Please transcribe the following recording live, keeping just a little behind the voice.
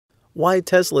why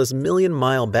Tesla's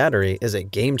million-mile battery is a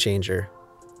game changer.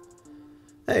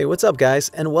 Hey, what's up guys,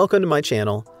 and welcome to my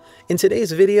channel. In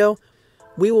today's video,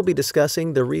 we will be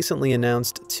discussing the recently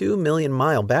announced 2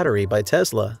 million-mile battery by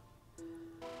Tesla.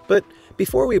 But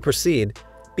before we proceed,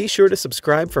 be sure to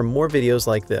subscribe for more videos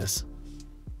like this.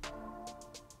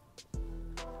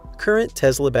 Current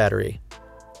Tesla battery.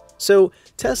 So,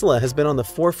 Tesla has been on the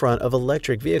forefront of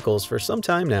electric vehicles for some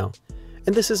time now,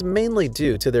 and this is mainly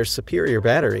due to their superior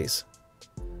batteries.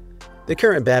 The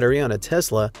current battery on a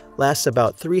Tesla lasts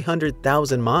about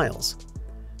 300,000 miles.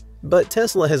 But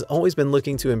Tesla has always been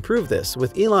looking to improve this,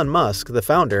 with Elon Musk, the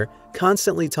founder,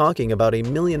 constantly talking about a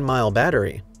million-mile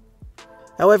battery.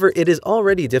 However, it is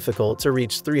already difficult to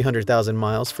reach 300,000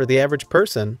 miles for the average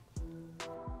person.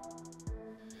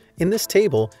 In this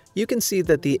table, you can see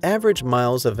that the average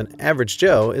miles of an average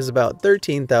Joe is about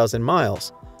 13,000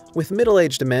 miles, with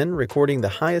middle-aged men recording the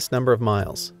highest number of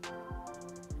miles.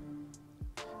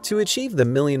 To achieve the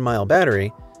million-mile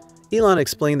battery, Elon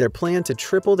explained their plan to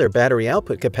triple their battery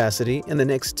output capacity in the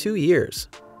next 2 years.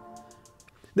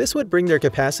 This would bring their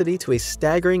capacity to a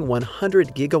staggering 100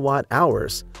 gigawatt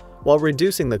hours, while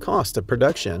reducing the cost of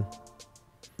production.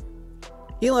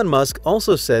 Elon Musk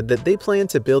also said that they plan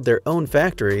to build their own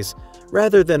factories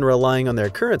rather than relying on their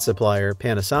current supplier,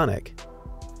 Panasonic.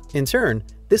 In turn,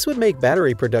 this would make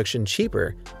battery production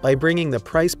cheaper by bringing the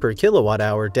price per kilowatt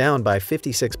hour down by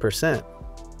 56%.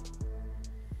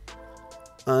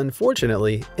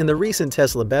 Unfortunately, in the recent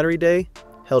Tesla Battery Day,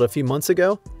 held a few months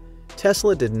ago,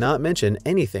 Tesla did not mention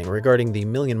anything regarding the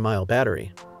million-mile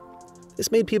battery.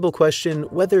 This made people question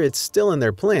whether it's still in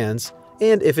their plans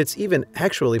and if it's even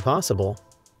actually possible.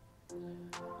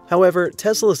 However,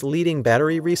 Tesla's leading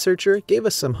battery researcher gave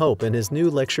us some hope in his new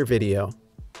lecture video.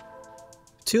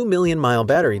 2 million-mile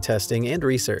battery testing and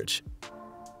research.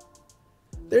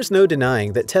 There's no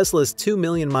denying that Tesla's 2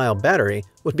 million-mile battery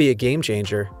would be a game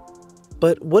changer.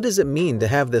 But what does it mean to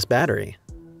have this battery?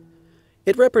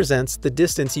 It represents the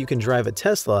distance you can drive a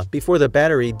Tesla before the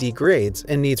battery degrades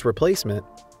and needs replacement.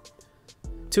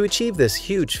 To achieve this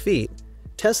huge feat,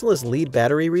 Tesla's lead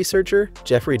battery researcher,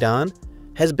 Jeffrey Don,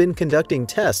 has been conducting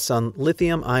tests on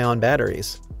lithium-ion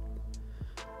batteries.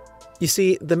 You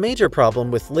see, the major problem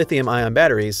with lithium-ion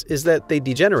batteries is that they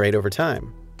degenerate over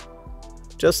time.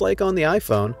 Just like on the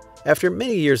iPhone, after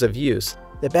many years of use,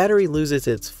 the battery loses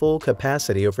its full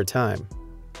capacity over time.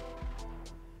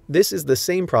 This is the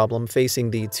same problem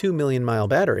facing the 2 million-mile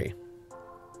battery.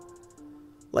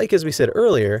 Like as we said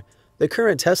earlier, the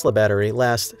current Tesla battery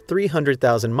lasts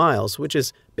 300,000 miles, which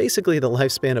is basically the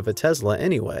lifespan of a Tesla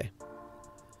anyway.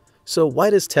 So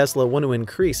why does Tesla want to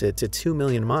increase it to 2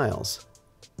 million miles?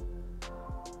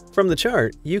 From the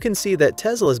chart, you can see that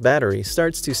Tesla's battery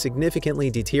starts to significantly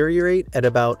deteriorate at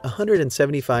about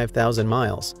 175,000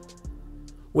 miles.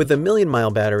 With a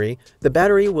million-mile battery, the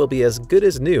battery will be as good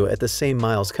as new at the same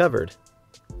miles covered.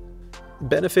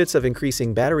 Benefits of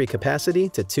increasing battery capacity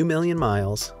to 2 million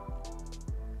miles.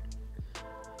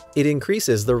 It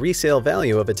increases the resale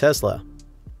value of a Tesla.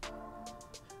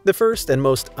 The first and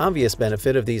most obvious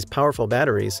benefit of these powerful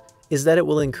batteries is that it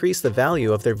will increase the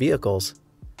value of their vehicles.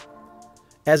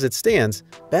 As it stands,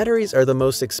 batteries are the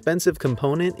most expensive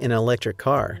component in an electric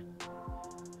car.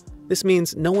 This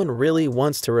means no one really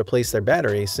wants to replace their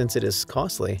battery since it is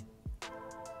costly.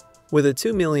 With a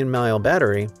 2 million-mile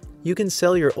battery, you can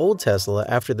sell your old Tesla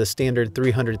after the standard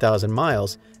 300,000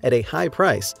 miles at a high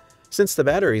price, since the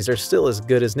batteries are still as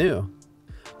good as new.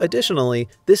 Additionally,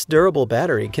 this durable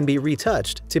battery can be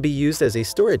retouched to be used as a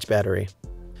storage battery.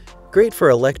 Great for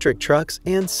electric trucks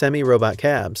and semi-robot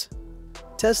cabs.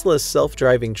 Tesla's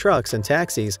self-driving trucks and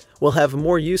taxis will have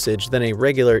more usage than a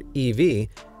regular EV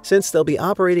since they'll be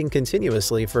operating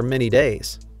continuously for many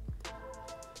days.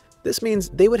 This means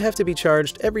they would have to be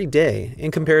charged every day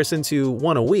in comparison to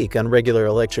one a week on regular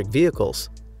electric vehicles.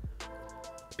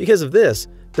 Because of this,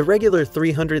 the regular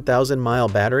 300,000-mile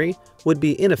battery would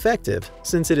be ineffective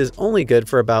since it is only good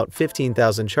for about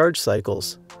 15,000 charge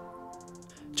cycles.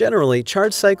 Generally,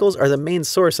 charge cycles are the main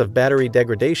source of battery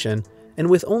degradation, and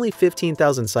with only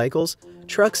 15,000 cycles,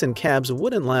 trucks and cabs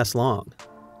wouldn't last long.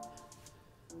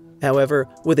 However,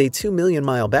 with a 2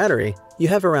 million-mile battery, you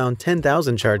have around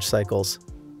 10,000 charge cycles.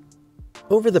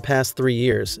 Over the past 3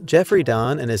 years, Jeffrey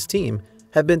Don and his team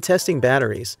have been testing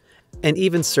batteries, and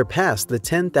even surpassed the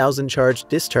 10,000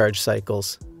 charge-discharge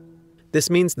cycles. This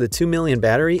means the 2 million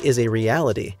battery is a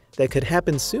reality that could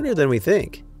happen sooner than we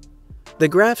think. The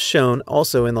graphs shown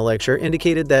also in the lecture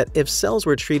indicated that if cells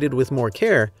were treated with more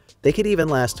care, they could even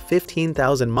last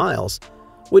 15,000 miles,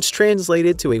 which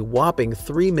translated to a whopping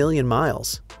 3 million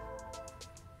miles.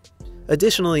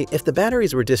 Additionally, if the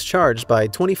batteries were discharged by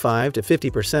 25 to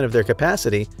 50% of their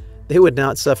capacity, they would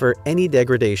not suffer any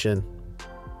degradation.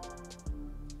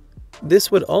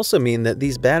 This would also mean that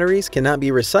these batteries cannot be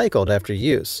recycled after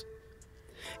use.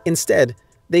 Instead,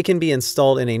 they can be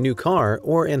installed in a new car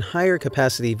or in higher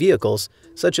capacity vehicles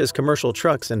such as commercial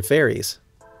trucks and ferries.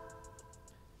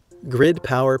 Grid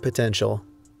power potential.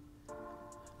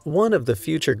 One of the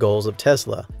future goals of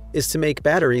Tesla is to make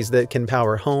batteries that can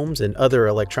power homes and other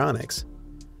electronics.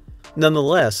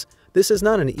 Nonetheless, this is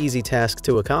not an easy task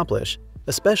to accomplish,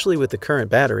 especially with the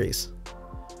current batteries.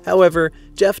 However,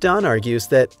 Jeff Don argues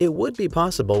that it would be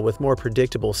possible with more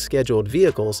predictable scheduled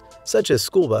vehicles such as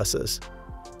school buses.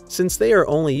 Since they are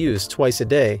only used twice a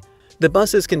day, the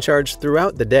buses can charge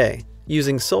throughout the day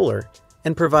using solar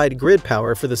and provide grid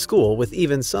power for the school with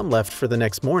even some left for the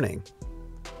next morning.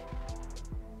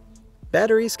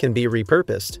 Batteries can be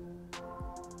repurposed.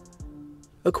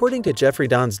 According to Jeffrey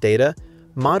Don's data,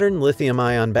 modern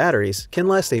lithium-ion batteries can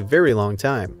last a very long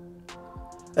time.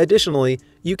 Additionally,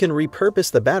 you can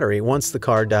repurpose the battery once the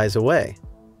car dies away.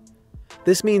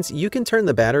 This means you can turn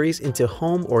the batteries into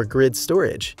home or grid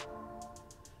storage.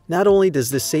 Not only does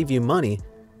this save you money,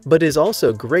 but is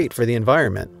also great for the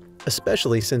environment,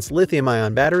 especially since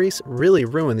lithium-ion batteries really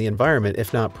ruin the environment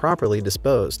if not properly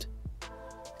disposed.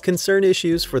 Concern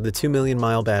issues for the 2 million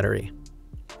mile battery.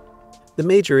 The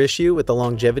major issue with the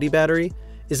longevity battery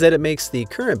is that it makes the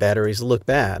current batteries look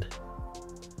bad.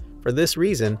 For this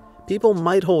reason, people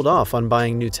might hold off on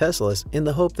buying new Teslas in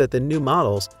the hope that the new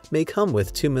models may come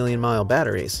with 2 million mile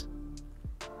batteries.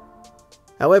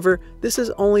 However, this is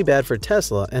only bad for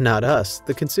Tesla and not us,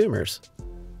 the consumers.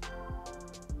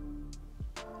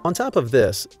 On top of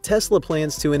this, Tesla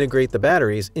plans to integrate the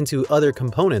batteries into other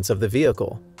components of the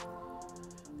vehicle.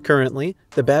 Currently,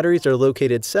 the batteries are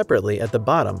located separately at the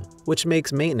bottom, which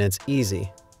makes maintenance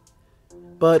easy.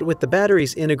 But with the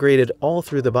batteries integrated all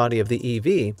through the body of the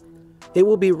EV, it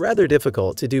will be rather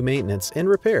difficult to do maintenance and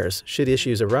repairs should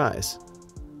issues arise.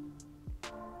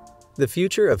 The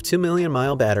future of 2 million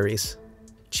mile batteries.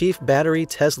 Chief battery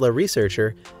Tesla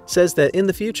researcher says that in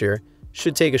the future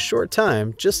should take a short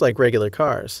time just like regular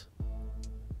cars.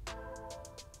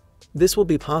 This will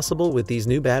be possible with these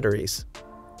new batteries.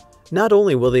 Not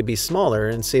only will they be smaller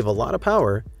and save a lot of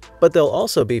power, but they'll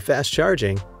also be fast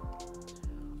charging.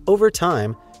 Over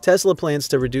time, Tesla plans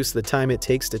to reduce the time it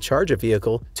takes to charge a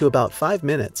vehicle to about 5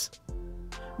 minutes.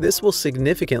 This will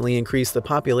significantly increase the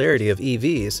popularity of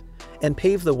EVs and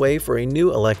pave the way for a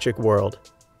new electric world.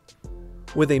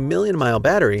 With a million-mile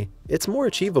battery, it's more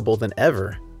achievable than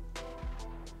ever.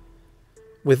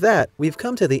 With that, we've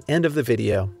come to the end of the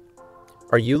video.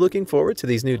 Are you looking forward to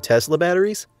these new Tesla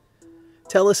batteries?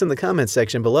 Tell us in the comments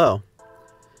section below.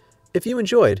 If you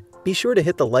enjoyed, be sure to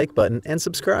hit the like button and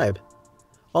subscribe.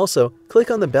 Also,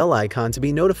 click on the bell icon to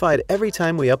be notified every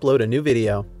time we upload a new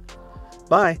video.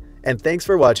 Bye, and thanks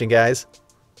for watching, guys!